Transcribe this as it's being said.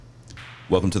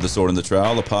Welcome to The Sword and the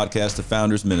Trowel, a podcast of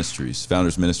Founders Ministries.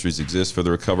 Founders Ministries exists for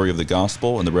the recovery of the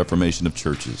gospel and the reformation of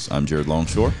churches. I'm Jared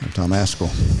Longshore. I'm Tom Askell.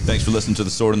 Thanks for listening to The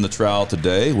Sword and the Trowel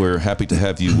today. We're happy to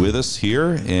have you with us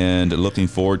here and looking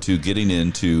forward to getting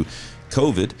into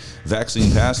COVID,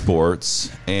 vaccine passports,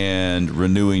 and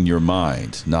renewing your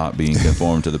mind, not being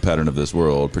conformed to the pattern of this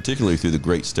world, particularly through the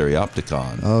great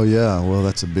Stereopticon. Oh, yeah. Well,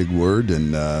 that's a big word,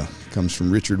 and comes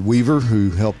from Richard Weaver,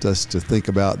 who helped us to think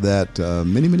about that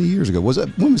many, many years ago.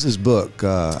 When was his book,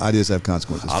 Ideas Have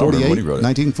Consequences? I don't remember when he wrote it.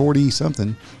 1940-something.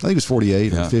 I think it was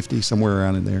 48 or 50, somewhere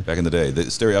around in there. Back in the day. The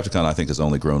Stereopticon, I think, has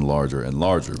only grown larger and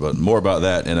larger, but more about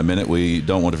that in a minute. We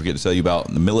don't want to forget to tell you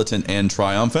about the Militant and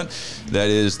Triumphant. That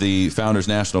is the Founders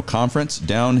National Conference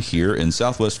down here in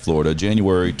Southwest Florida,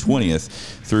 January 20th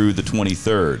through the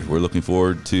 23rd. We're looking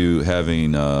forward to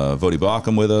having Vodi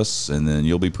Bakum with us, and then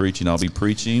you'll be preaching, I'll be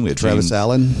preaching. We have Travis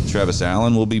Allen. Travis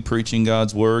Allen will be preaching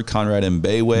God's Word. Conrad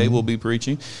Mbewe will be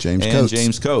preaching.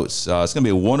 James Coates. It's going to be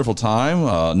a wonderful time.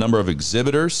 A number of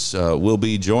exhibitors will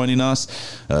be joining us.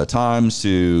 Times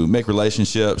to make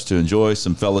relationships, to enjoy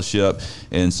some fellowship.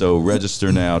 And so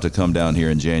register now to come down here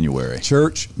in January.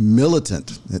 Church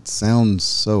militant. It sounds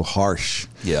so harsh.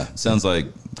 Yeah, it sounds like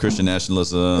Christian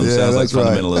nationalism, sounds like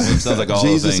fundamentalism, sounds like all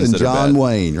Jesus those things and that John are bad.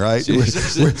 Wayne, right?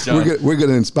 We're going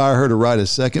to inspire her to write a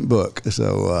second book.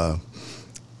 So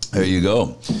there you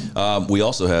go. We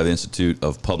also have Institute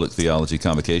of Public Theology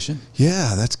Convocation.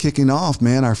 Yeah, that's kicking off,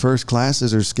 man. Our first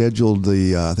classes are scheduled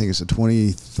I think it's the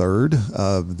 23rd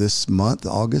of this month,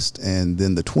 August, and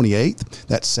then the 28th.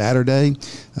 That's Saturday.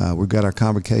 We've got our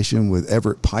convocation with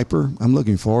Everett Piper. I'm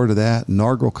looking forward to that.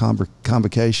 Inaugural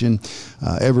convocation.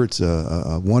 Everett's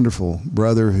a wonderful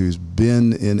brother who's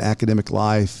been in academic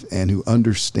life and who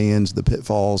understands the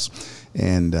pitfalls.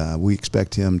 And we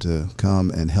expect him to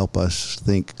come and help us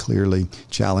think clearly,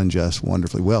 challenge us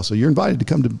wonderfully well. So you're invited to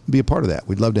come to be a part of that.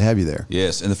 We'd love to have you there.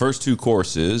 Yes, and the first two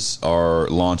courses are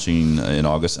launching in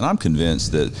August, and I'm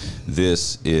convinced that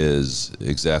this is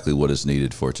exactly what is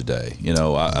needed for today. You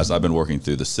know, as I've been working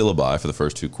through the syllabi for the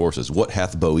first two courses, what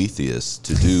hath Boethius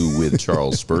to do with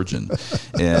Charles Spurgeon?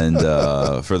 And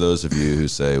for those of you who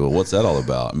say, well, what's that all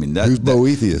about? I mean, who's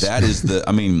Boethius? That is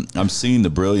I'm seeing the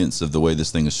brilliance of the way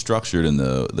this thing is structured in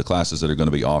the classes that are going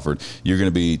to be offered. You're going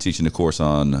to be teaching a course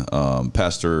on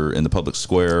pastor in the public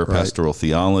square, pastoral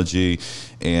theology,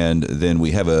 and then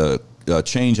we have a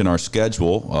change in our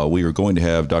schedule. We are going to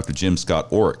have Dr. Jim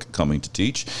Scott Orrick coming to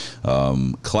teach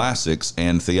classics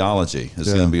and theology.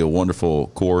 It's going to be a wonderful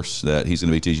course that he's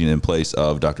going to be teaching in place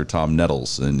of Dr. Tom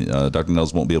Nettles. And Dr.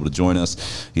 Nettles won't be able to join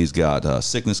us. He's got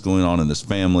sickness going on in his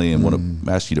family and want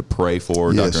to ask you to pray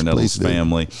for Dr. Nettles'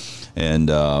 family. And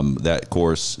that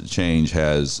course change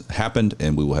has happened,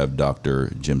 and we will have Dr.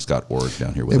 Jim Scott Orrick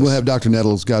down here with us. And we'll have Dr.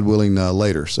 Nettles, God willing,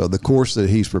 later. So the course that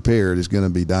he's prepared is going to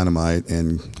be dynamite,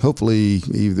 and hopefully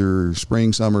either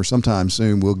spring, summer, sometime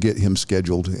soon, we'll get him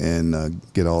scheduled and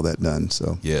get all that done.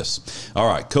 So yes. All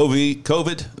right.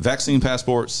 COVID, vaccine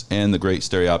passports, and the great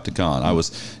Stereopticon. I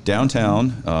was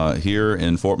downtown here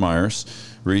in Fort Myers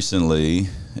recently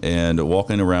and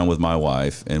walking around with my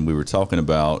wife, and we were talking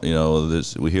about,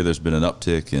 we hear there's been an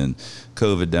uptick in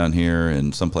COVID down here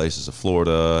in some places of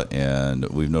Florida, and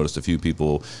we've noticed a few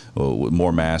people with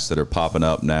more masks that are popping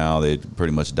up now. They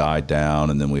pretty much died down,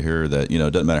 and then we hear that, it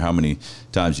doesn't matter how many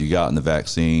times you got in the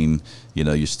vaccine,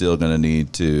 you're still going to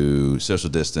need to social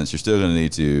distance. You're still going to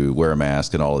need to wear a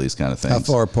mask and all of these kind of things. How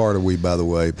far apart are we, by the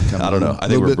way? I don't know. I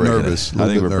think we're breaking nervous. it. I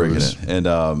think we're breaking it.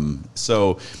 And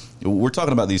so we're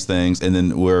talking about these things, and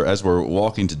then as we're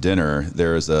walking to dinner,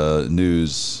 there's a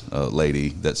news lady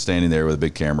that's standing there with a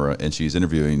big camera, and she's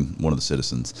interviewing one of the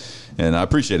citizens. And I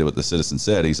appreciated what the citizen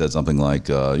said. He said something like,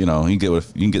 you can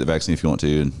get the vaccine if you want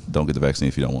to, and don't get the vaccine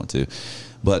if you don't want to.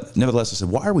 But nevertheless, I said,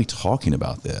 why are we talking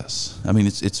about this? I mean,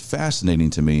 it's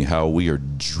fascinating to me how we are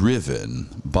driven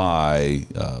by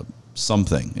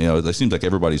something. It seems like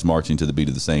everybody's marching to the beat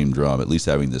of the same drum, at least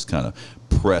having this kind of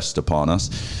pressed upon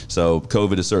us. So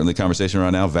COVID is certainly a conversation right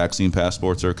now. Vaccine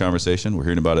passports are a conversation. We're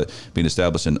hearing about it being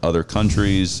established in other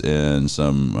countries and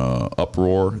some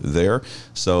uproar there.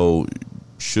 So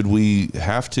should we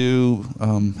have to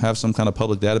have some kind of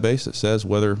public database that says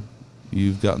whether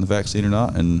you've gotten the vaccine or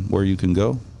not and where you can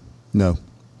go? No.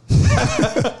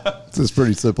 It's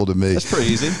pretty simple to me. That's pretty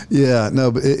easy. Yeah,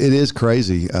 no, but it is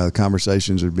crazy.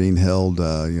 Conversations are being held.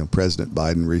 President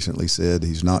Biden recently said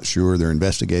he's not sure. They're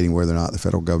investigating whether or not the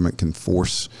federal government can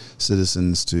force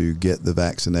citizens to get the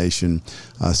vaccination.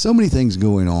 So many things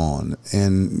going on.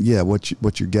 And yeah,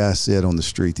 what your guy said on the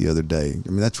street the other day, I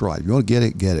mean, that's right. If you want to get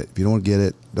it, get it. If you don't want to get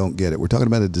it, don't get it. We're talking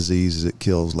about a disease that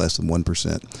kills less than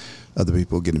 1% Other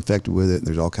people get infected with it. And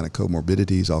there's all kind of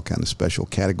comorbidities, all kind of special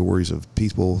categories of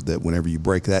people that whenever you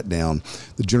break that down,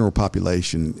 the general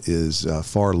population is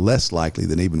far less likely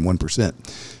than even 1%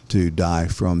 to die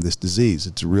from this disease.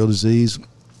 It's a real disease.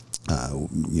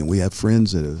 We have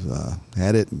friends that have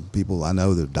had it, and people I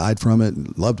know that have died from it,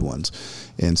 and loved ones.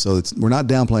 And so we're not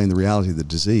downplaying the reality of the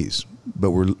disease,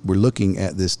 but we're looking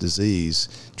at this disease,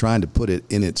 trying to put it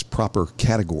in its proper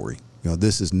category.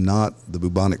 This is not the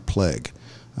bubonic plague.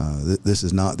 This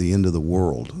is not the end of the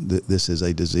world. This is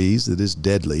a disease that is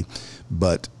deadly,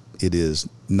 but it is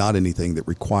not anything that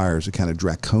requires the kind of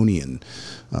draconian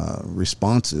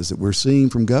responses that we're seeing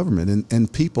from government,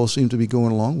 and people seem to be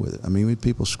going along with it. I mean, we have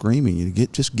people screaming,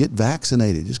 just get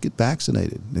vaccinated, just get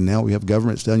vaccinated. And now we have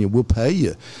governments telling you, we'll pay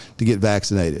you to get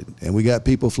vaccinated. And we got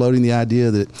people floating the idea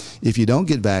that if you don't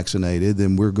get vaccinated,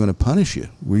 then we're going to punish you.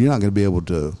 You're not going to be able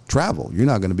to travel. You're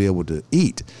not going to be able to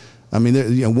eat. I mean,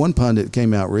 one pundit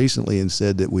came out recently and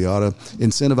said that we ought to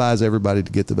incentivize everybody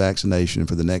to get the vaccination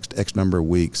for the next X number of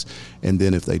weeks, and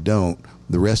then if they don't,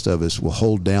 the rest of us will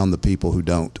hold down the people who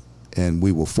don't, and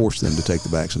we will force them to take the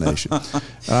vaccination.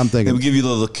 I'm thinking, we'll give you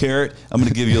a little carrot. I'm going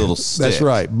to give you a little stick. That's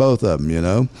right, both of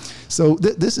them. So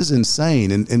this is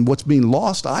insane, and what's being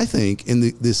lost, I think, in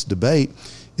this debate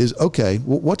is, okay,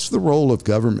 well, what's the role of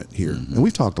government here? Mm-hmm. And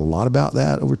we've talked a lot about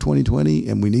that over 2020,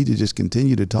 and we need to just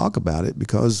continue to talk about it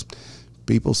because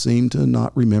people seem to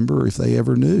not remember if they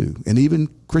ever knew. And even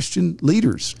Christian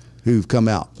leaders who've come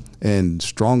out and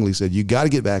strongly said, you got to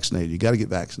get vaccinated, you got to get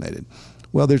vaccinated.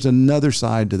 Well, there's another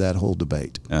side to that whole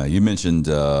debate. You mentioned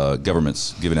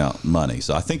governments giving out money.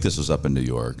 So I think this was up in New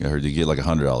York. I heard you get like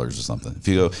 $100 or something. If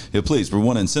you go, please, we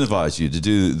want to incentivize you to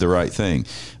do the right thing.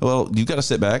 Well, you've got to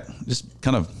sit back, just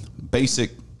kind of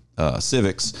basic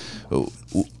civics.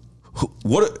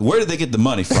 Where did they get the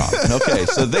money from? Okay,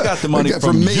 so they got the money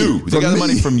from you. They got the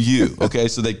money from you. Okay,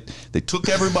 so they took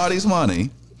everybody's money,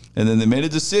 and then they made a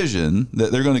decision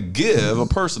that they're going to give a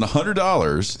person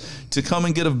 $100 to come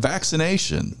and get a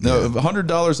vaccination. No,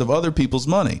 $100 of other people's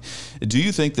money. Do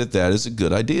you think that is a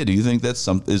good idea? Do you think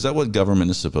is that what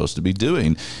government is supposed to be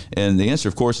doing? And the answer,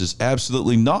 of course, is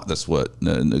absolutely not. That's what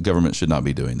the government should not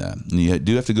be doing that. And you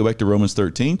do have to go back to Romans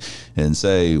 13 and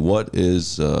say, what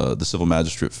is the civil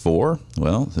magistrate for?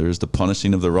 Well, there's the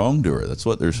punishing of the wrongdoer. That's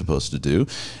what they're supposed to do.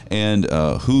 And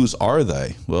whose are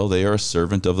they? Well, they are a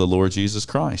servant of the Lord Jesus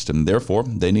Christ. And therefore,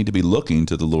 they need to be looking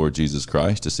to the Lord Jesus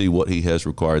Christ to see what he has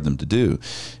required them to do.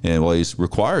 And while he's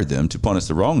required them to punish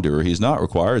the wrongdoer, he's not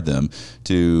required them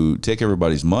to take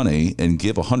everybody's money and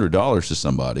give $100 to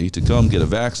somebody to come get a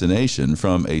vaccination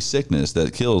from a sickness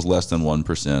that kills less than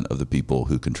 1% of the people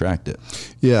who contract it.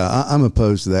 Yeah, I'm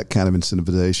opposed to that kind of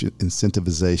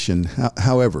incentivization.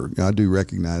 However, I do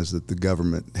recognize that the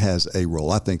government has a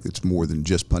role. I think it's more than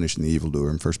just punishing the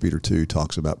evildoer. And 1 Peter 2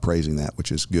 talks about praising that,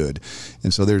 which is good.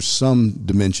 And so there's some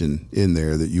dimension in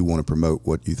there that you want to promote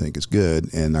what you think is good,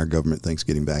 and our government thinks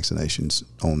getting vaccinations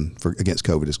against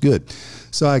COVID is good.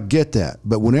 So I get that.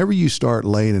 But whenever you start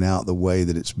laying it out the way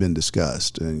that it's been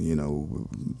discussed, and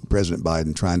President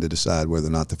Biden trying to decide whether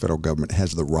or not the federal government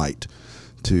has the right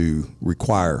to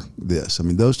require this. I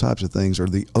mean, those types of things are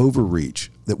the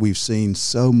overreach that we've seen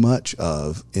so much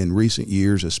of in recent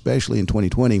years, especially in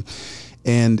 2020.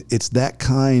 And it's that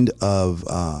kind of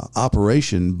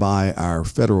operation by our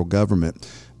federal government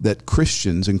that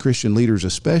Christians and Christian leaders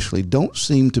especially don't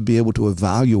seem to be able to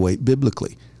evaluate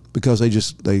biblically, because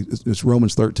it's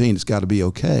Romans 13, it's got to be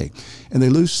okay. And they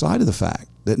lose sight of the fact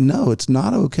that, no, it's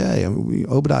not okay. I mean,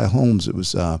 Obadiah Holmes, it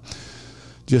was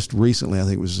just recently, I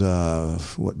think it was,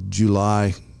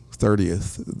 July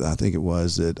 30th, I think it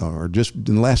was, or just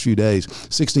in the last few days,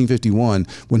 1651,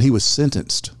 when he was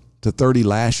sentenced to 30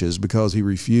 lashes because he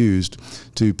refused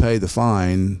to pay the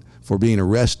fine for being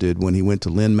arrested when he went to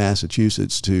Lynn,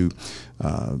 Massachusetts to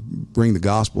bring the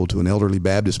gospel to an elderly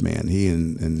Baptist man. He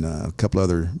and a couple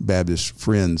other Baptist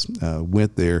friends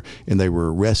went there, and they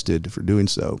were arrested for doing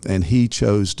so. And he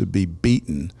chose to be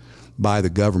beaten by the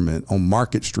government on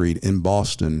Market Street in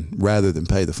Boston rather than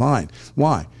pay the fine.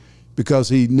 Why? Because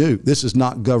he knew this is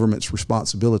not government's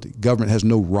responsibility. Government has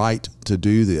no right to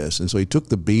do this. And so he took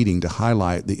the beating to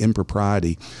highlight the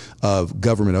impropriety of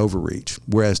government overreach.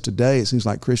 Whereas today, it seems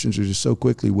like Christians are just so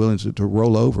quickly willing to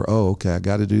roll over. Oh, okay, I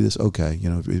got to do this. Okay,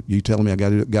 if you telling me I got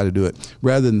to do it.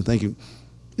 Rather than thinking,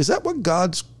 is that what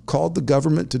God's called the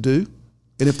government to do?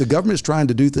 And if the government is trying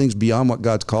to do things beyond what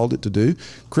God's called it to do,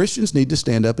 Christians need to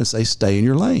stand up and say, stay in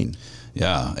your lane.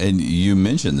 Yeah, and you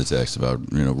mentioned the text about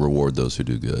reward those who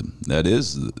do good. That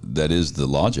is the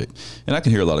logic, and I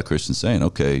can hear a lot of Christians saying,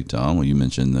 "Okay, Tom, well, you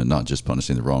mentioned not just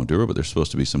punishing the wrongdoer, but there's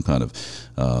supposed to be some kind of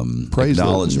Praise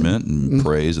acknowledgement and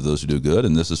praise of those who do good."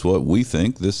 And this is what we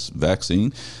think this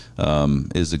vaccine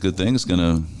is a good thing. It's going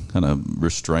to kind of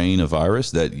restrain a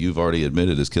virus that you've already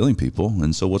admitted is killing people.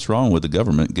 And so, what's wrong with the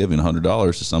government giving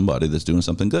 $100 to somebody that's doing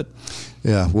something good?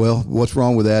 Yeah, well, what's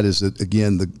wrong with that is that,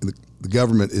 again, the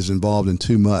government is involved in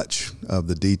too much of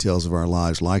the details of our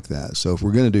lives like that. So if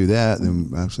we're going to do that,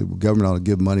 then actually the government ought to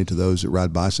give money to those that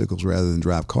ride bicycles rather than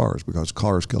drive cars, because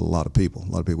cars kill a lot of people.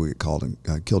 A lot of people get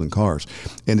killed in cars.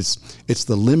 And it's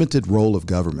the limited role of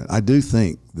government. I do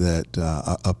think that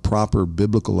a proper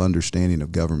biblical understanding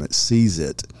of government sees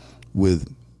it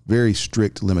with very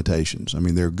strict limitations. I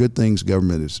mean, there are good things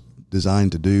government is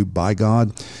designed to do by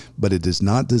God, but it is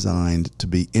not designed to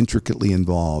be intricately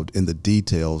involved in the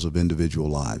details of individual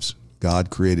lives. God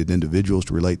created individuals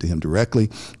to relate to him directly,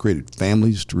 created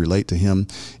families to relate to him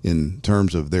in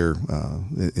terms of their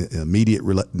immediate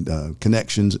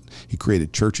connections. He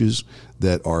created churches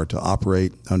that are to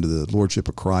operate under the lordship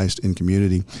of Christ in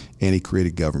community, and he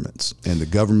created governments. And the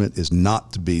government is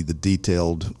not to be the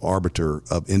detailed arbiter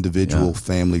of individual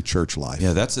family church life.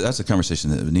 Yeah, that's a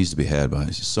conversation that needs to be had by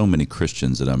so many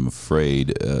Christians that I'm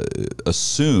afraid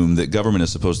assume that government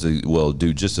is supposed to,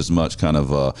 do just as much kind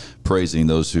of praising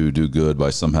those who do good by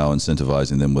somehow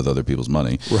incentivizing them with other people's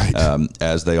money, right,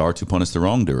 as they are to punish the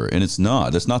wrongdoer. And it's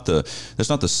not. That's not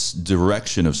the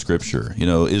direction of Scripture.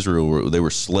 Israel, they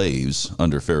were slaves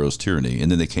under Pharaoh's tyranny,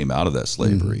 and then they came out of that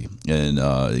slavery. And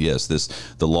yes,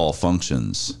 the law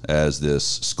functions as this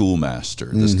schoolmaster,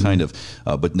 this kind of,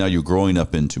 but now you're growing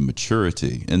up into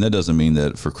maturity, and that doesn't mean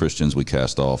that for Christians we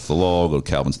cast off the law, go to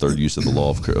Calvin's third use of the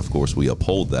law. Of course, we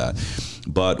uphold that.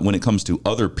 But when it comes to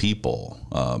other people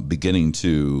beginning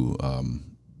to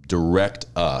direct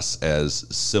us as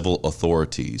civil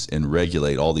authorities and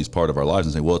regulate all these part of our lives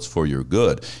and say, well, it's for your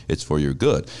good. It's for your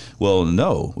good. Well,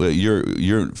 no,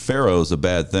 your Pharaoh's a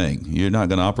bad thing. You're not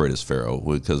going to operate as Pharaoh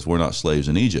because we're not slaves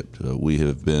in Egypt. We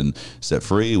have been set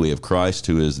free. We have Christ,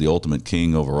 who is the ultimate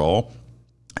king over all.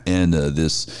 And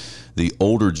the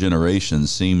older generation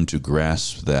seemed to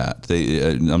grasp that.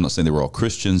 I'm not saying they were all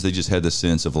Christians. They just had the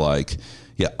sense of like,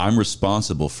 yeah, I'm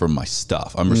responsible for my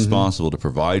stuff. I'm responsible to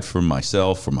provide for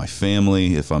myself, for my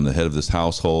family, if I'm the head of this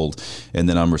household, and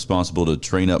then I'm responsible to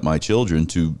train up my children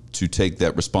to take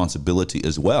that responsibility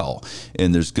as well.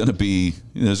 And there's going to be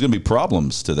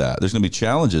problems to that. There's going to be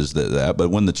challenges to that. But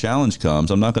when the challenge comes,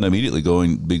 I'm not going to immediately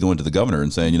be going to the governor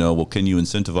and saying, well, can you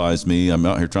incentivize me? I'm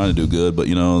out here trying to do good, but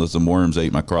some worms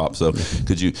ate my crop. So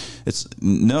could you? It's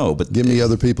no. But give me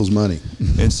other people's money.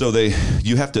 And so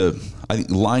you have to. I think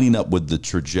lining up with the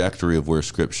trajectory of where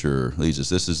Scripture leads us.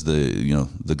 This is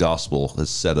the gospel has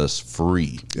set us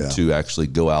free to actually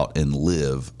go out and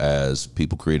live as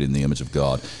people created in the image of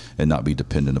God and not be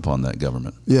dependent upon that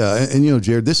government. Yeah, and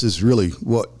Jared, this is really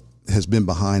what has been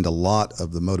behind a lot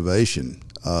of the motivation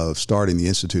of starting the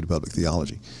Institute of Public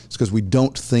Theology. It's because we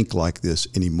don't think like this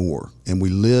anymore, and we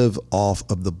live off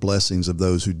of the blessings of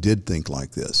those who did think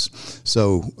like this.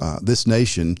 So this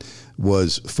nation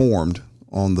was formed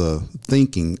on the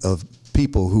thinking of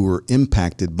people who were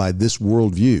impacted by this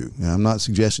worldview. And I'm not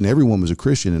suggesting everyone was a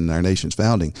Christian in our nation's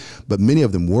founding, but many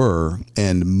of them were,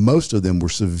 and most of them were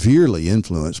severely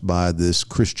influenced by this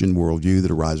Christian worldview that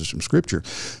arises from Scripture.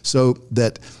 So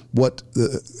that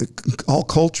all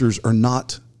cultures are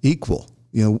not equal.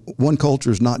 One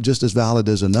culture is not just as valid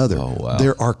as another. Oh, wow.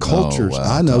 There are cultures. Oh,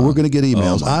 wow, I know, Tom. We're going to get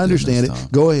emails. I understand goodness,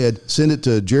 it. Go ahead. Send it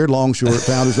to Jared Longshore at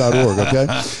founders.org,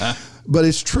 okay? But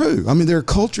it's true. I mean, there are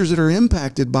cultures that are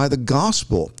impacted by the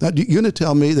gospel. Now, you're going to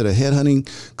tell me that a headhunting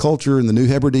culture in the New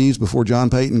Hebrides before John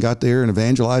Payton got there and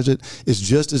evangelized it is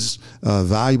just as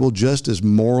valuable, just as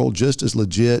moral, just as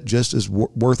legit, just as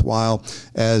worthwhile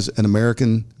as an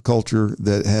American culture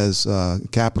that has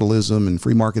capitalism and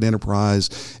free market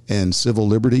enterprise and civil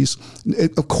liberties?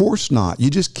 Of course not.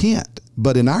 You just can't.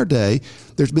 But in our day,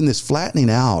 there's been this flattening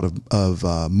out of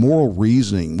moral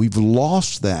reasoning. We've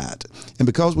lost that. And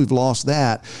because we've lost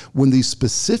that, when these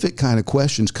specific kind of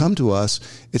questions come to us,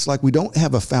 it's like we don't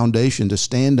have a foundation to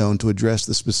stand on to address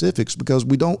the specifics because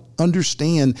we don't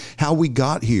understand how we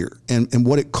got here and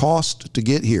what it cost to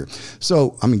get here. So,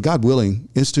 God willing,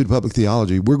 Institute of Public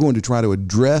Theology, we're going to try to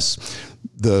address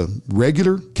the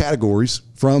regular categories,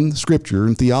 from Scripture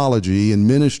and theology and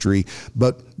ministry,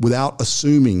 but without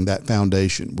assuming that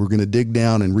foundation. We're going to dig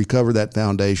down and recover that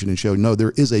foundation and show, no,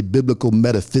 there is a biblical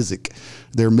metaphysic.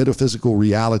 There are metaphysical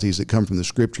realities that come from the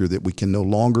Scripture that we can no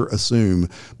longer assume,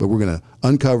 but we're going to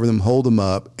uncover them, hold them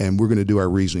up, and we're going to do our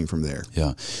reasoning from there.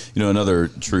 Yeah. Another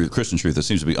truth, Christian truth that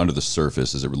seems to be under the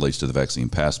surface as it relates to the vaccine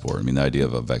passport. I mean, the idea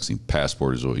of a vaccine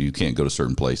passport is, well, you can't go to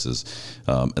certain places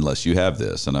unless you have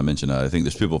this. And I mentioned, I think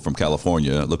there's people from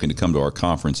California looking to come to our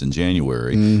conference in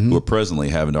January who are presently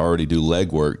having to already do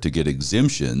legwork to get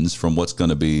exemptions from what's going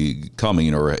to be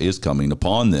coming or is coming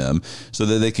upon them so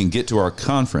that they can get to our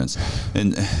conference.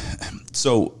 And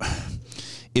so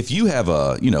if you have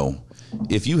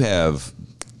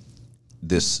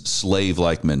this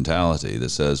slave-like mentality that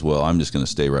says, well, I'm just going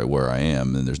to stay right where I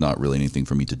am and there's not really anything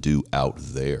for me to do out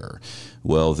there,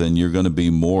 well, then you're going to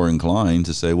be more inclined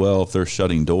to say, well, if they're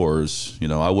shutting doors,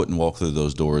 I wouldn't walk through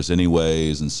those doors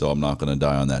anyways, and so I'm not going to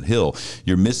die on that hill.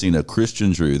 You're missing a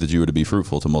Christian truth that you were to be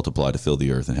fruitful, to multiply, to fill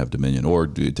the earth and have dominion, or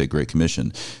to take great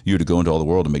commission. You are to go into all the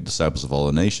world and make disciples of all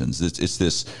the nations. It's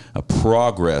this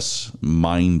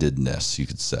progress-mindedness, you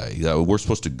could say. We're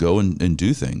supposed to go and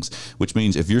do things, which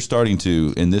means if you're starting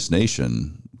to, in this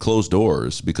nation, close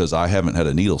doors because I haven't had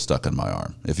a needle stuck in my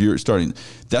arm. If you're starting,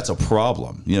 that's a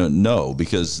problem. No,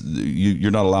 because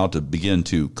you're not allowed to begin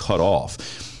to cut off.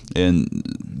 And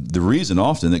the reason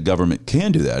often that government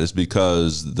can do that is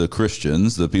because the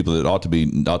Christians, the people that ought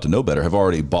to know better, have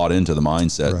already bought into the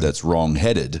mindset that's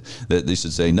wrong-headed, that they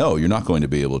should say, no, you're not going to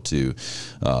be able to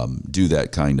do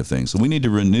that kind of thing. So we need to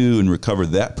renew and recover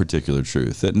that particular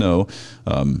truth, that no,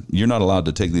 you're not allowed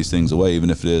to take these things away, even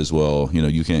if it is, well,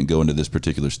 you can't go into this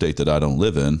particular state that I don't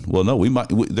live in. Well, no,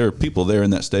 there are people there in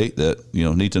that state that,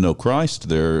 need to know Christ.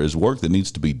 There is work that needs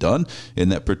to be done in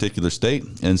that particular state.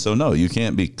 And so, no, you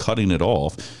can't be cutting it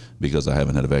off because I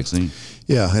haven't had a vaccine.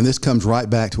 Yeah, and this comes right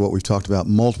back to what we've talked about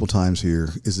multiple times here,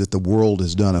 is that the world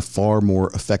has done a far more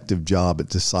effective job at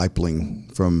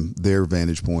discipling from their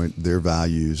vantage point, their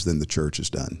values, than the church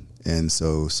has done. And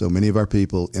so many of our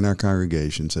people in our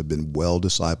congregations have been well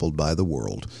discipled by the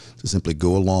world to simply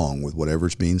go along with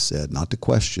whatever's being said, not to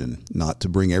question, not to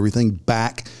bring everything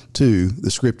back to the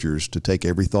Scriptures, to take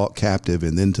every thought captive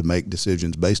and then to make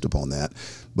decisions based upon that.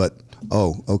 But,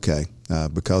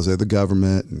 because they're the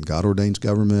government and God ordains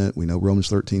government, we know Romans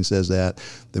 13 says that,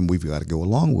 then we've got to go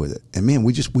along with it. And man,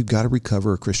 we've got to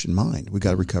recover a Christian mind. We've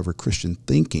got to recover Christian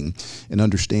thinking and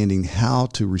understanding how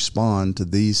to respond to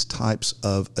these types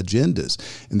of agendas.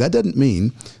 And that doesn't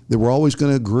mean that we're always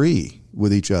going to agree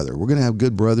with each other. We're going to have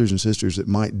good brothers and sisters that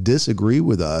might disagree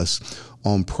with us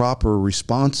on proper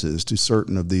responses to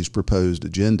certain of these proposed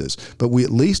agendas. But we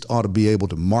at least ought to be able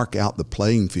to mark out the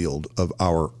playing field of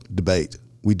our debate.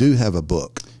 We do have a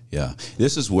book. Yeah.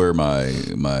 This is where my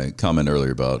comment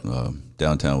earlier about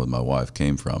downtown with my wife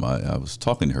came from. I was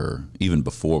talking to her even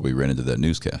before we ran into that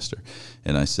newscaster.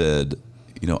 And I said,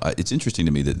 it's interesting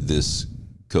to me that this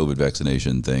COVID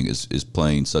vaccination thing is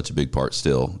playing such a big part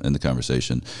still in the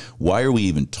conversation. Why are we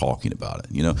even talking about it?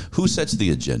 Who sets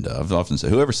the agenda? I've often said,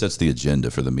 whoever sets the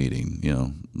agenda for the meeting,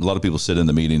 a lot of people sit in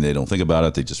the meeting, they don't think about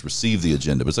it, they just receive the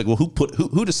agenda. But it's like, well,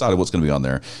 who decided what's going to be on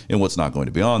there and what's not going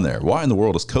to be on there? Why in the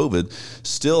world is COVID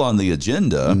still on the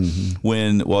agenda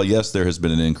when, well, yes, there has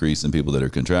been an increase in people that are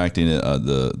contracting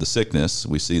the sickness.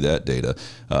 We see that data.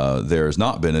 There has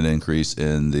not been an increase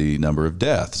in the number of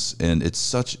deaths. And it's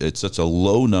such a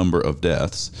low number of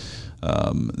deaths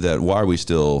that why are we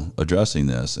still addressing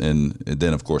this? And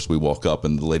then, of course, we walk up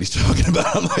and the lady's talking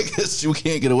about it. I'm like, we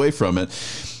can't get away from it.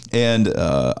 And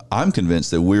I'm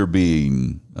convinced that we're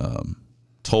being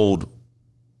told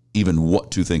even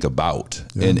what to think about,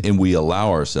 and we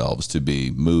allow ourselves to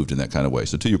be moved in that kind of way.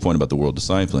 So to your point about the world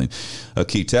discipling, a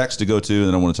key text to go to, and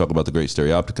then I want to talk about the great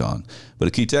Stereopticon, but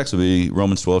a key text would be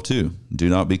Romans 12:2. Do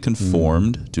not be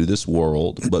conformed to this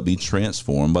world, but be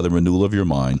transformed by the renewal of your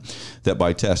mind, that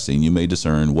by testing you may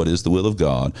discern what is the will of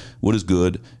God, what is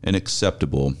good and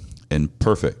acceptable and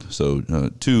perfect. So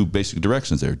two basic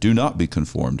directions there. Do not be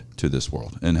conformed to this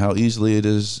world, and how easily it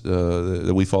is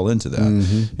that we fall into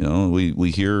that.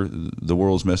 We hear the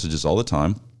world's messages all the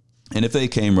time. And if they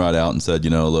came right out and said,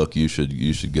 look, you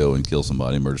should go and kill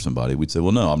somebody, murder somebody, we'd say,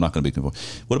 well, no, I'm not going to be conformed.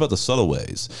 What about the subtle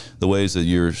ways, the ways that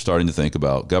you're starting to think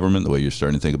about government, the way you're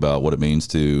starting to think about what it means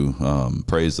to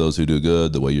praise those who do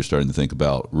good, the way you're starting to think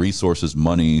about resources,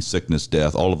 money, sickness,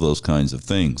 death, all of those kinds of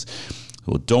things.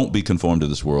 Well, don't be conformed to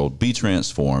this world. Be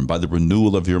transformed by the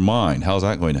renewal of your mind. How's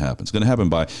that going to happen? It's going to happen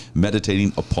by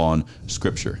meditating upon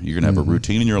Scripture. You're going to have a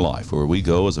routine in your life where we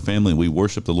go as a family and we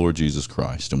worship the Lord Jesus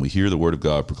Christ, and we hear the Word of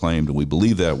God proclaimed, and we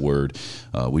believe that Word.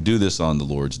 We do this on the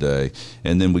Lord's Day,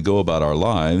 and then we go about our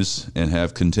lives and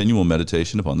have continual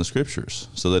meditation upon the Scriptures,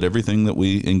 so that everything that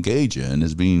we engage in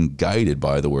is being guided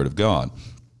by the Word of God.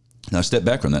 Now, step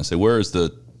back from that and say, where is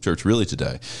the church really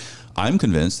today? I'm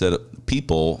convinced that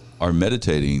people are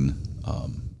meditating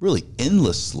really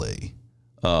endlessly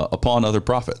upon other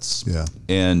prophets. Yeah.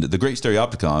 And the Great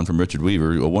Stereopticon from Richard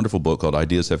Weaver, a wonderful book called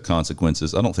Ideas Have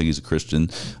Consequences. I don't think he's a Christian.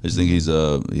 I just think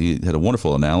he had a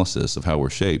wonderful analysis of how we're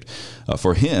shaped.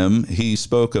 For him, he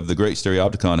spoke of the Great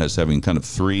Stereopticon as having kind of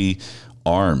three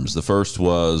arms. The first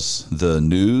was the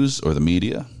news or the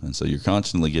media, and so you're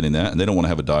constantly getting that, and they don't want to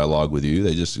have a dialogue with you.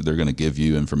 They're going to give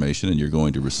you information, and you're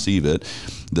going to receive it.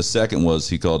 The second was,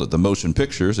 he called it the motion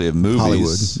pictures. They have movies, Hollywood.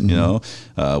 Mm-hmm. you know.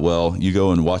 Well, you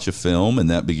go and watch a film, and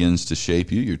that begins to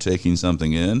shape you. You're taking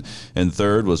something in. And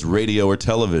third was radio or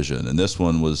television, and this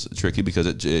one was tricky because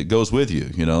it goes with you,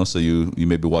 you know. So you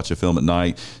maybe watch a film at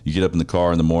night, you get up in the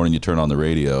car in the morning, you turn on the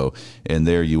radio, and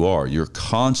there you are. You're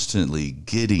constantly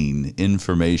getting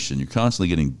information. You're constantly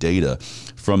getting data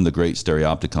from the Great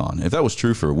Stereopticon. If that was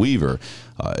true for Weaver,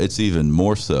 it's even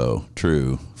more so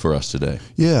true for us today.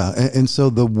 Yeah, and so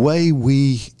the way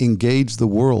we engage the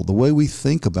world, the way we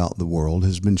think about the world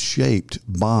has been shaped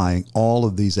by all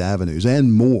of these avenues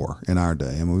and more in our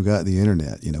day. I mean, we've got the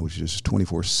internet, you know, which is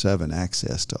 24/7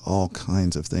 access to all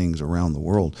kinds of things around the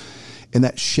world. And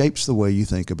that shapes the way you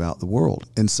think about the world.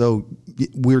 And so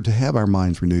we're to have our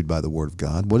minds renewed by the Word of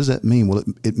God. What does that mean? Well,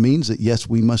 it means that, yes,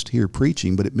 we must hear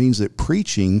preaching, but it means that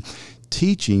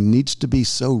teaching needs to be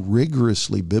so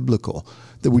rigorously biblical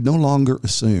that we no longer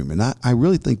assume. And I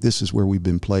really think this is where we've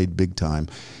been played big time,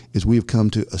 is we have come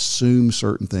to assume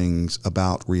certain things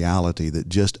about reality that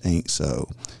just ain't so.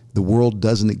 The world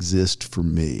doesn't exist for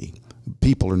me.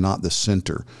 People are not the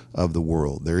center of the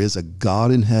world. There is a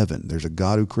God in heaven. There's a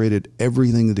God who created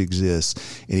everything that exists,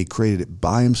 and he created it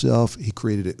by himself. He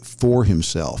created it for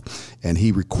himself, and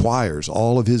he requires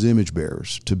all of his image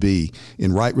bearers to be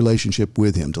in right relationship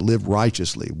with him, to live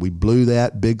righteously. We blew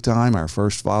that big time. Our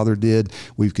first father did.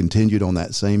 We've continued on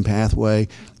that same pathway,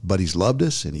 but he's loved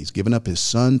us, and he's given up his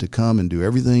son to come and do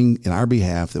everything in our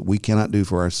behalf that we cannot do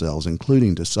for ourselves,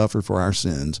 including to suffer for our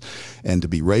sins and to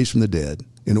be raised from the dead,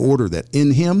 in order that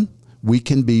in him we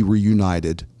can be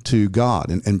reunited to God,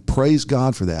 and praise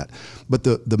God for that. But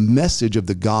the message of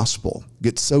the gospel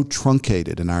gets so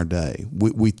truncated in our day.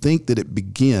 We think that it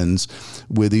begins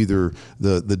with either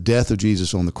the death of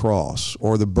Jesus on the cross,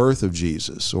 or the birth of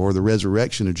Jesus, or the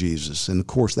resurrection of Jesus. And of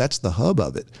course, that's the hub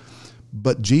of it.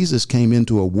 But Jesus came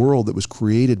into a world that was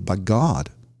created by God.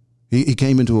 He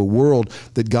came into a world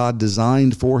that God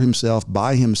designed for himself,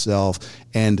 by himself,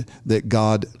 and that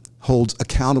God holds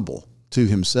accountable to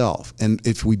himself. And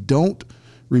if we don't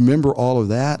remember all of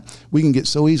that, we can get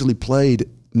so easily played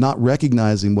not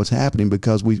recognizing what's happening,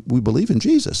 because we believe in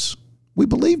Jesus. We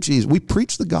believe Jesus. We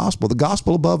preach the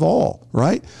gospel above all,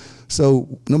 right?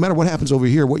 So no matter what happens over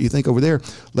here, what you think over there,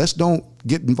 let's don't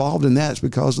get involved in that. It's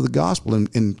because of the gospel.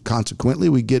 And consequently,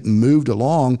 we get moved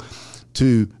along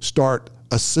to start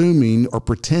assuming or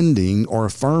pretending or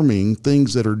affirming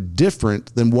things that are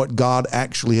different than what God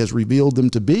actually has revealed them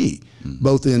to be,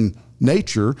 both in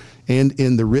nature and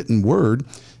in the written word.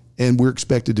 And we're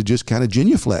expected to just kind of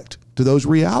genuflect to those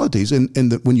realities.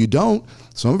 And when you don't,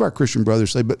 some of our Christian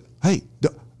brothers say, but hey,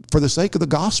 for the sake of the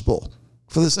gospel,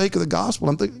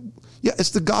 I'm thinking, yeah,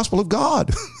 it's the gospel of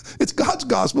God. It's God's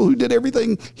gospel who did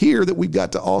everything here that we've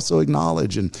got to also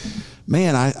acknowledge. And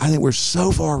man, I think we're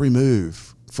so far removed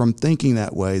from thinking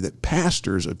that way that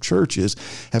pastors of churches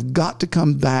have got to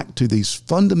come back to these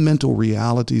fundamental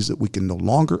realities that we can no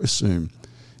longer assume,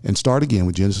 and start again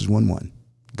with Genesis 1:1.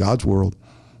 God's world,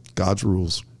 God's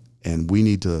rules, and we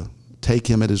need to take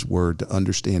him at his word to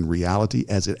understand reality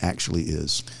as it actually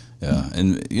is. Yeah,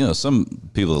 and you know, some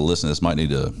people that listen to this might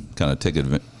need to kind of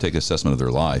take assessment of their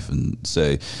life and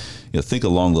say, you know, think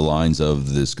along the lines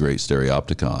of this Great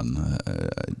Stereopticon.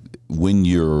 When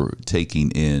you're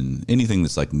taking in anything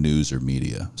that's like news or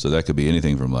media, so that could be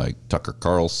anything from like Tucker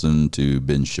Carlson to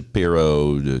Ben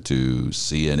Shapiro to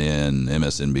CNN,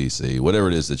 MSNBC, whatever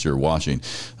it is that you're watching.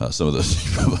 Some of those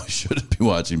you probably shouldn't be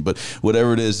watching, but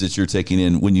whatever it is that you're taking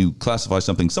in, when you classify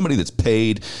something, somebody that's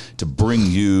paid to bring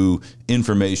you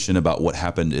information about what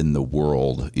happened in the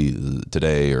world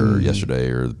today or yesterday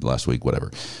or last week,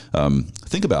 whatever.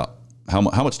 Think about how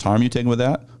much time you're taking with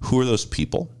that. Who are those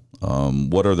people?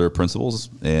 What are their principles?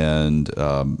 And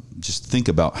just think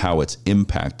about how it's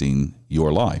impacting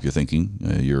your life. You're thinking,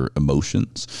 your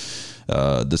emotions.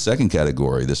 The second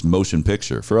category, this motion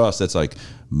picture. For us, that's like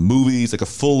movies, like a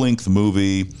full-length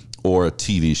movie or a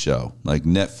TV show, like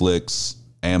Netflix,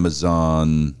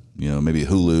 Amazon, maybe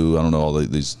Hulu. I don't know all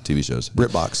these TV shows.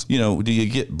 BritBox. Do you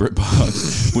get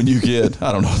BritBox when you get,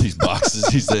 I don't know, these boxes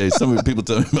these days. Some people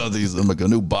tell me about these. I'm like, a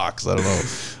new box. I don't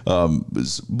know.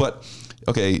 But,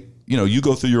 okay, you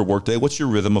go through your workday. What's your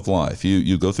rhythm of life?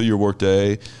 You go through your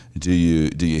workday. Do you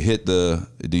hit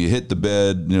the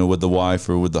bed, with the wife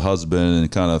or with the husband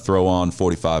and kind of throw on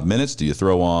 45 minutes? Do you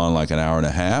throw on like an hour and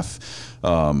a half?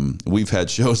 We've had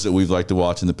shows that we've liked to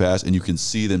watch in the past, and you can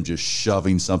see them just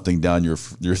shoving something down your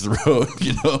throat,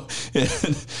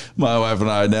 And my wife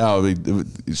and I now,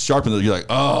 sharpen you're like,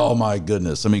 oh my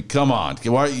goodness. I mean, come on.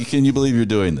 Can you believe you're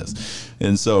doing this?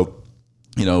 And so,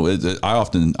 we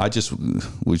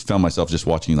found myself just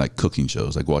watching like cooking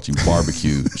shows, like watching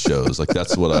barbecue shows. Like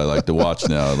that's what I like to watch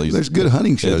now. At least there's good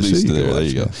hunting shows. At least there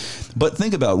you go. But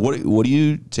think about what are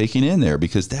you taking in there,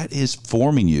 because that is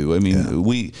forming you. I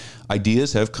mean,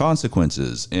 ideas have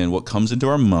consequences, and what comes into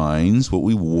our minds, what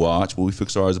we watch, what we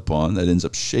fix our eyes upon, that ends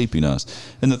up shaping us.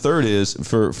 And the third is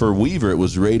for Weaver, it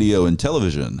was radio and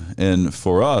television, and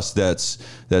for us, that's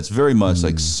very much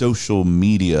like social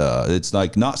media. It's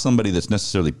like not somebody that's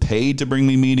necessarily paid to bring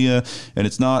me media, and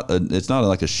it's not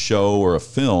like a show or a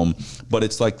film, but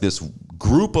it's like this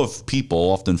group of people,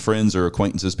 often friends or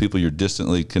acquaintances, people you're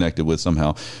distantly connected with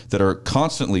somehow, that are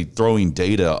constantly throwing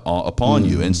data upon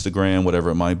you, Instagram, whatever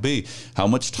it might be. How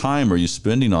much time are you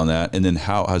spending on that? And then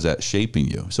how is that shaping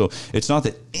you? So it's not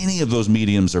that any of those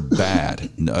mediums are bad.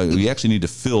 We actually need to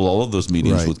fill all of those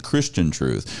mediums with Christian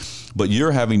truth. But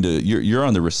you're on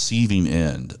the receiving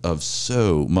end of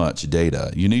so much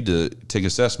data. You need to take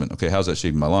assessment. Okay, how's that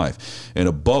shaping my life? And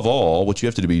above all, what you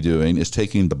have to be doing is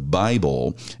taking the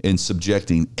Bible and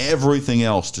subjecting everything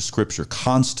else to Scripture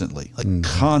constantly,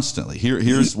 constantly.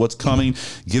 Here's what's coming.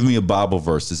 Give me a Bible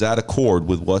verse. Does that accord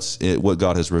with what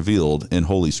God has revealed in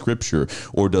Holy Scripture,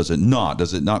 or does it not?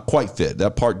 Does it not quite fit?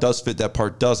 That part does fit. That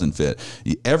part doesn't fit.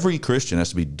 Every Christian has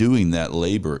to be doing that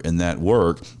labor and that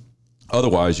work.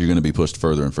 Otherwise, you're going to be pushed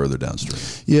further and further downstream.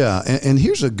 Yeah, and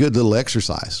here's a good little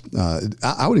exercise.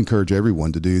 I would encourage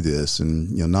everyone to do this,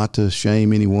 and not to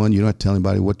shame anyone. You don't have to tell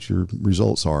anybody what your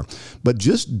results are, but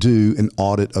just do an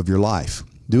audit of your life.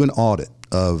 Do an audit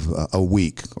of a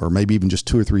week, or maybe even just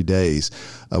 2 or 3 days.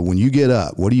 When you get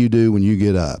up, what do you do when you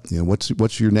get up?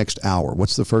 What's your next hour?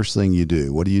 What's the first thing you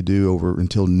do? What do you do over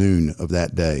until noon of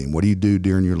that day? And what do you do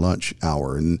during your lunch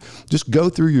hour? And just go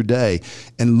through your day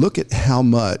and look at how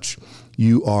much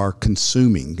you are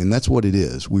consuming, and that's what it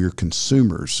is. We are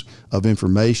consumers of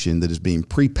information that is being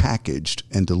prepackaged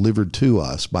and delivered to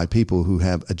us by people who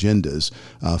have agendas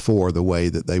for the way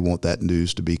that they want that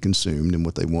news to be consumed and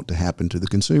what they want to happen to the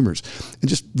consumers. And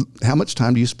just how much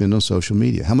time do you spend on social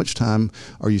media? How much time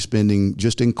are you spending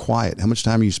just in quiet? How much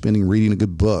time are you spending reading a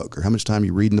good book? Or how much time are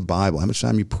you reading the Bible? How much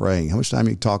time are you praying? How much time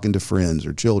are you talking to friends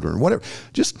or children or whatever?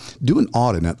 Just do an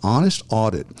audit, an honest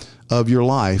audit of your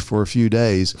life for a few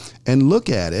days, and look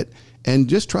at it and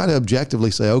just try to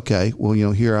objectively say, okay, well,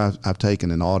 here I've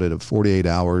taken an audit of 48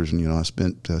 hours, and I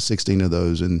spent 16 of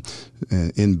those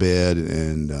in bed,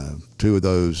 and 2 of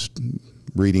those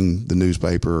reading the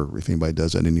newspaper, or if anybody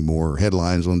does that anymore, or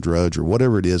headlines on Drudge or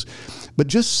whatever it is. But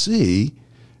just see,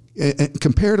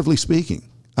 comparatively speaking,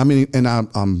 I mean, and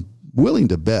I'm willing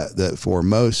to bet that for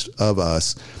most of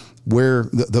us, where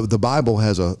the Bible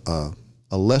has a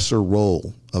lesser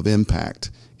role of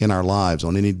impact in our lives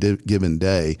on any given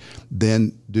day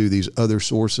than do these other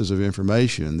sources of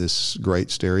information, this great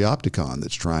Stereopticon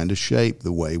that's trying to shape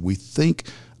the way we think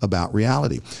about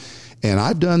reality. And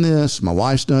I've done this, my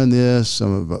wife's done this,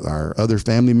 some of our other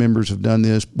family members have done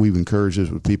this. We've encouraged this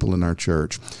with people in our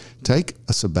church. Take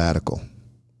a sabbatical.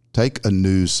 Take a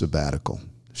news sabbatical.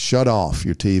 Shut off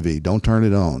your TV. Don't turn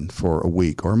it on for a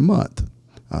week or a month.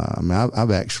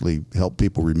 I've actually helped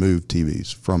people remove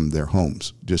TVs from their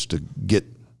homes just to get,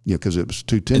 because it was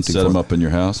too tempting. And set them up in your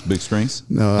house, big screens?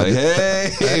 No.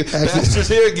 Hey, Pastor's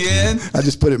here again. I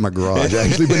just put it in my garage,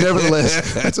 actually. But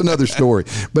nevertheless, that's another story.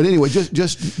 But anyway, just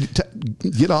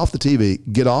get off the TV,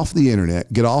 get off the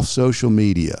internet, get off social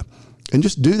media, and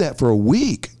just do that for a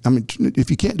week. I mean, if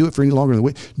you can't do it for any longer than a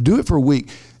week, do it for a week.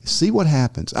 See what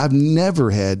happens. I've never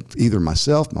had either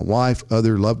myself, my wife,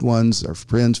 other loved ones, our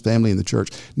friends, family in the church,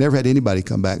 never had anybody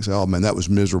come back and say, oh man, that was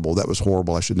miserable. That was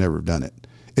horrible. I should never have done it.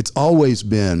 It's always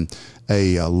been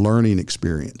a learning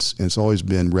experience. And it's always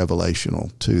been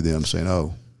revelational to them, saying,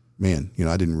 oh man,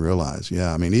 I didn't realize.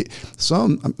 Yeah. I mean,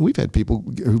 we've had people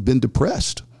who've been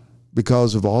depressed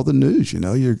because of all the news.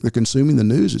 They're consuming the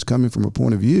news. It's coming from a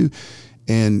point of view.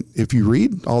 And if you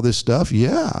read all this stuff,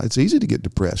 it's easy to get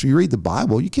depressed. You read the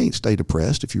Bible, you can't stay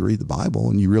depressed if you read the Bible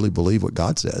and you really believe what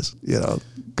God says,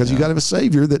 because you got to have a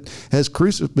Savior that has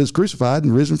been crucified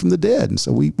and risen from the dead. And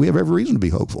so we have every reason to be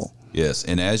hopeful. Yes,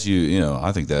 and as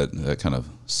I think that kind of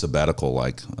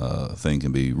sabbatical-like thing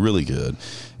can be really good.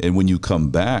 And when you come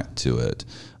back to it,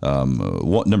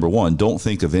 number one, don't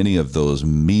think of any of those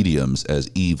mediums as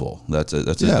evil. I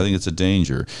think it's a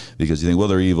danger, because you think, well,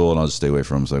 they're evil and I'll just stay away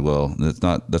from them. It's like, well,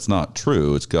 that's not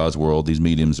true. It's God's world. These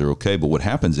mediums are okay. But what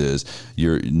happens is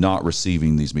you're not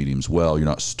receiving these mediums well. You're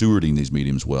not stewarding these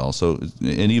mediums well. So,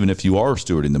 and even if you are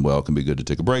stewarding them well, it can be good to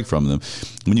take a break from them.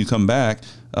 When you come back,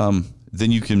 then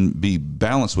you can be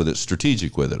balanced with it,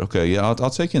 strategic with it. Okay, yeah, I'll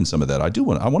take in some of that. I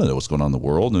want to know what's going on in the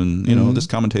world. And, this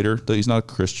commentator, he's not a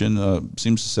Christian,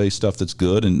 seems to say stuff that's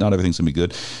good, and not everything's going to be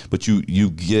good. But you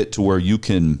get to where you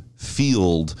can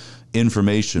field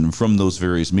information from those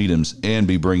various mediums and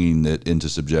be bringing it into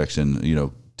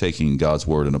subjection, taking God's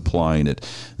word and applying it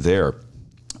there.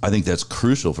 I think that's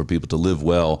crucial for people to live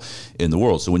well in the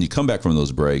world. So when you come back from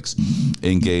those breaks,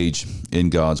 engage in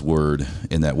God's word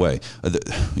in that way.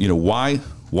 Why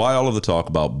all of the talk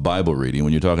about Bible reading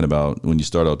when you start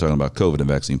out talking about COVID and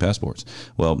vaccine passports?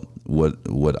 Well,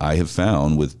 what I have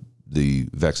found with the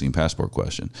vaccine passport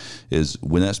question is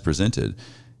when that's presented,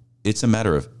 it's a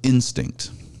matter of instinct.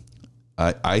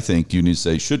 I think you need to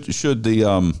say, should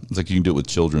the it's like you can do it with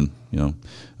children,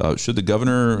 should the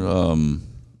governor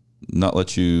not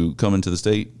let you come into the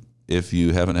state if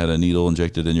you haven't had a needle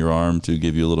injected in your arm to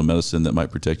give you a little medicine that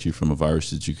might protect you from a virus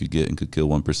that you could get and could kill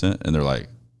 1%? And they're like,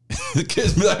 the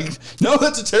kids be like, no,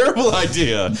 that's a terrible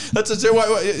idea.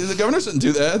 The governor shouldn't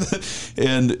do that.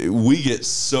 And we get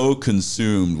so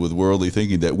consumed with worldly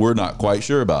thinking that we're not quite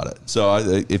sure about it. So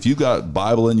if you've got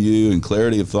Bible in you and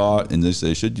clarity of thought, and they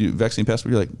say, should you vaccine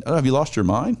passport? You're like, oh, have you lost your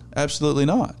mind? Absolutely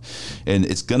not. And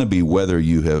it's going to be whether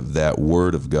you have that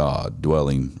word of God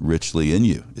dwelling richly in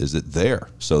you. Is it there?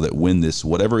 So that when this,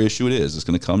 whatever issue it is,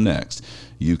 going to come next,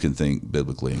 you can think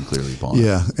biblically and clearly upon it.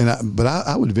 Yeah, but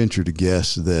I would venture to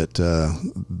guess that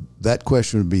that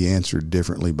question would be answered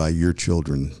differently by your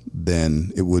children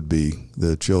than it would be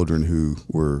the children who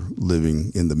were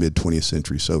living in the mid-20th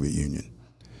century Soviet Union.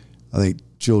 I think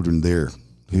children there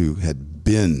who had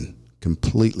been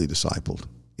completely discipled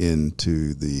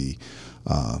into the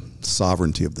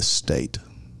sovereignty of the state,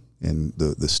 and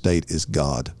the state is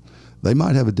God, they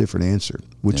might have a different answer,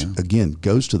 which, again,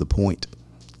 goes to the point.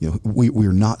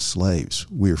 We're not slaves.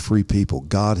 We are free people.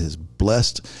 God has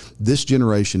blessed this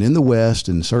generation in the West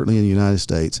and certainly in the United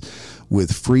States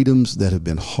with freedoms that have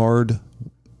been hard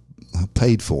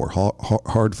paid for,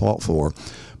 hard fought for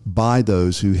by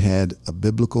those who had a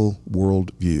biblical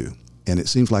worldview. And it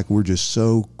seems like we're just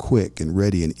so quick and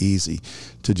ready and easy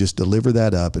to just deliver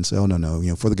that up and say, oh,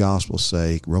 no, for the gospel's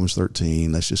sake, Romans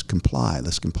 13, let's just comply.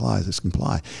 Let's comply.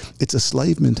 It's a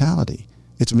slave mentality.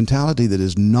 It's a mentality that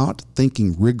is not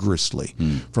thinking rigorously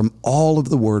from all of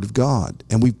the Word of God.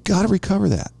 And we've got to recover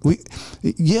that.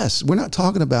 We're not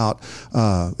talking about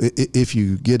if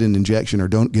you get an injection or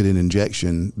don't get an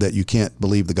injection that you can't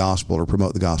believe the gospel or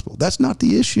promote the gospel. That's not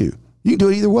the issue. You can do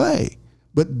it either way.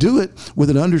 But do it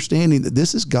with an understanding that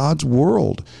this is God's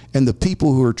world, and the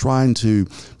people who are trying to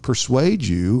persuade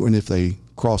you, and if they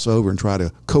cross over and try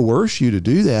to coerce you to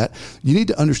do that, you need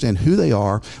to understand who they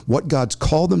are, what God's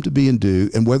called them to be and do,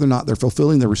 and whether or not they're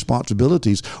fulfilling their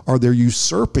responsibilities, or they're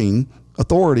usurping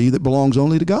authority that belongs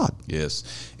only to God.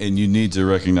 Yes, and you need to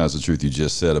recognize the truth you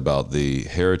just said about the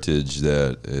heritage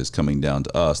that is coming down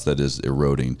to us that is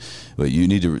eroding. But you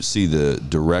need to see the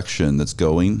direction that's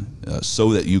going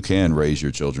so that you can raise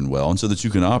your children well and so that you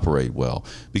can operate well,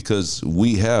 because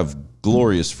we have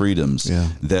glorious freedoms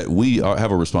that we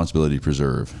have a responsibility to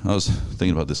preserve. I was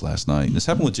thinking about this last night. This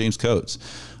happened with James Coates.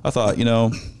 I thought,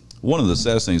 one of the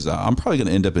saddest things, I'm probably going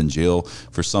to end up in jail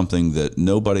for something that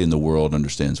nobody in the world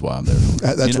understands why I'm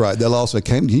there. That's right. They'll also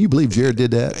can you believe Jared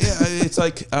did that? Yeah, it's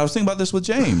like I was thinking about this with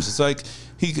James. It's like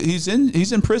he's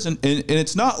in prison, and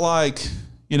it's not like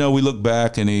we look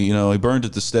back and he burned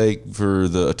at the stake for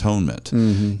the atonement.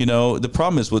 Mm-hmm. The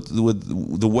problem is with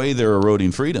the way they're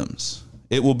eroding freedoms.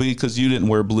 It will be because you didn't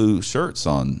wear blue shirts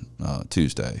on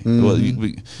Tuesday. Mm-hmm.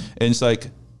 And it's like,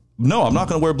 no, I'm not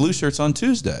going to wear blue shirts on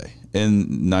Tuesday. And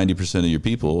 90% of your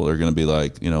people are going to be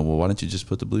like, well, why don't you just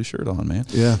put the blue shirt on, man?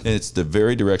 Yeah. And it's the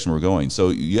very direction we're going. So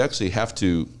you actually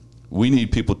we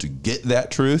need people to get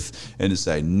that truth and to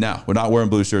say, no, we're not wearing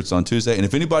blue shirts on Tuesday. And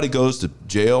if anybody goes to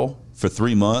jail for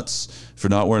 3 months for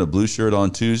not wearing a blue shirt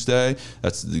on Tuesday.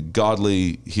 That's the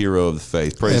godly hero of the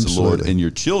faith. Praise the Lord. And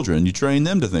your children, you train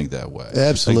them to think that way.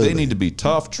 Absolutely. Like they need to be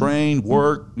tough, train,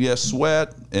 work,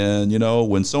 sweat. And,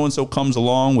 when so-and-so comes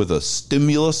along with a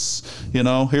stimulus,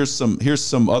 here's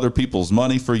some other people's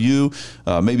money for you,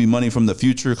 maybe money from the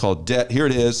future called debt. Here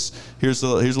it is. Here's a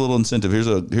little incentive.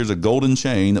 Here's a golden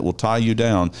chain that will tie you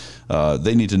down.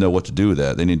 They need to know what to do with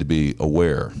that. They need to be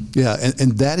aware. Yeah,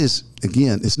 and that is,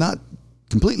 again, it's not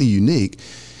completely unique,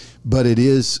 but it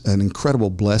is an incredible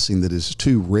blessing that is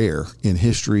too rare in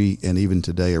history and even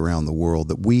today around the world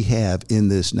that we have in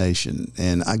this nation.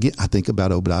 And I think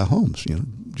about Obadiah Holmes,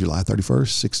 July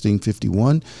 31st,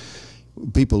 1651.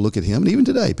 People look at him, and even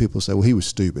today, people say, well, he was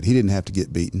stupid. He didn't have to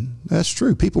get beaten. That's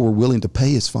true. People were willing to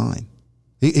pay his fine.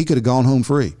 He could have gone home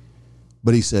free,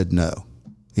 but he said no.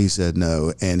 He said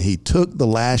no, and he took the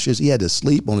lashes. He had to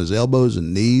sleep on his elbows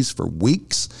and knees for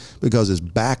weeks because his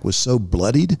back was so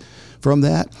bloodied from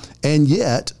that. And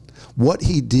yet, what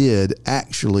he did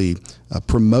actually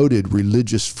promoted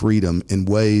religious freedom in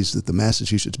ways that the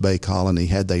Massachusetts Bay Colony,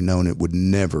 had they known it, would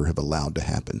never have allowed to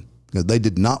happen. They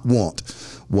did not want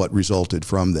what resulted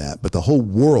from that, but the whole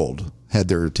world had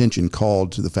their attention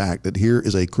called to the fact that here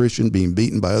is a Christian being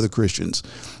beaten by other Christians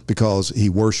because he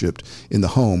worshiped in the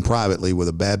home privately with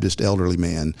a Baptist elderly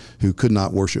man who could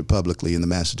not worship publicly in the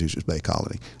Massachusetts Bay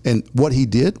Colony. And what he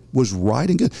did was right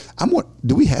and good.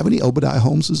 Do we have any Obadiah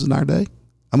Holmeses in our day?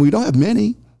 I mean, we don't have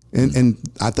many. And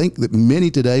I think that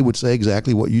many today would say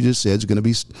exactly what you just said is going to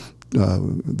be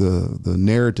the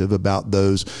narrative about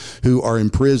those who are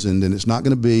imprisoned, and it's not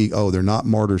going to be, they're not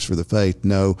martyrs for the faith.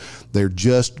 No, they're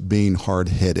just being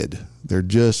hard-headed. They're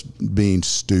just being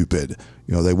stupid.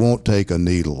 They won't take a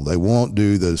needle. They won't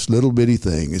do this little bitty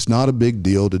thing. It's not a big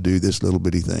deal to do this little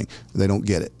bitty thing. They don't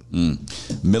get it.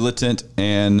 Militant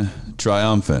and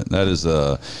triumphant. That is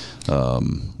a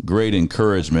great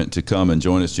encouragement to come and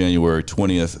join us January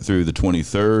 20th through the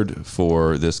 23rd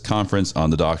for this conference on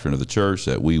the doctrine of the church,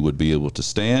 that we would be able to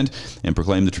stand and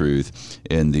proclaim the truth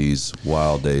in these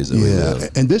wild days that we live.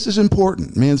 And this is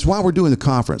important, man. It's why we're doing the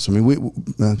conference. I mean,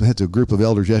 I had a group of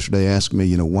elders yesterday ask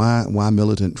me, why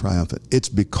militant and triumphant? It's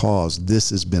because this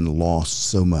has been lost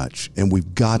so much, and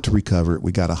we've got to recover it.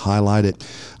 We got to highlight it.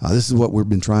 This is what we've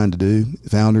been trying to do.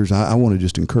 Founders, I want to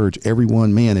just encourage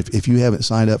everyone, man, if you haven't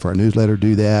signed up for our newsletter,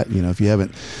 do that. If you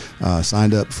haven't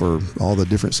signed up for all the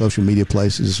different social media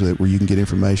places where you can get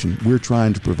information, we're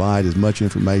trying to provide as much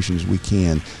information as we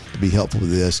can to be helpful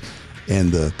with this. And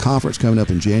the conference coming up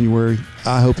in January,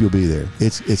 I hope you'll be there.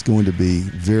 It's going to be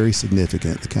very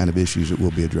significant, the kind of issues that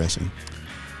we'll be addressing.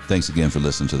 Thanks again for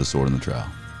listening to The Sword and the Trowel.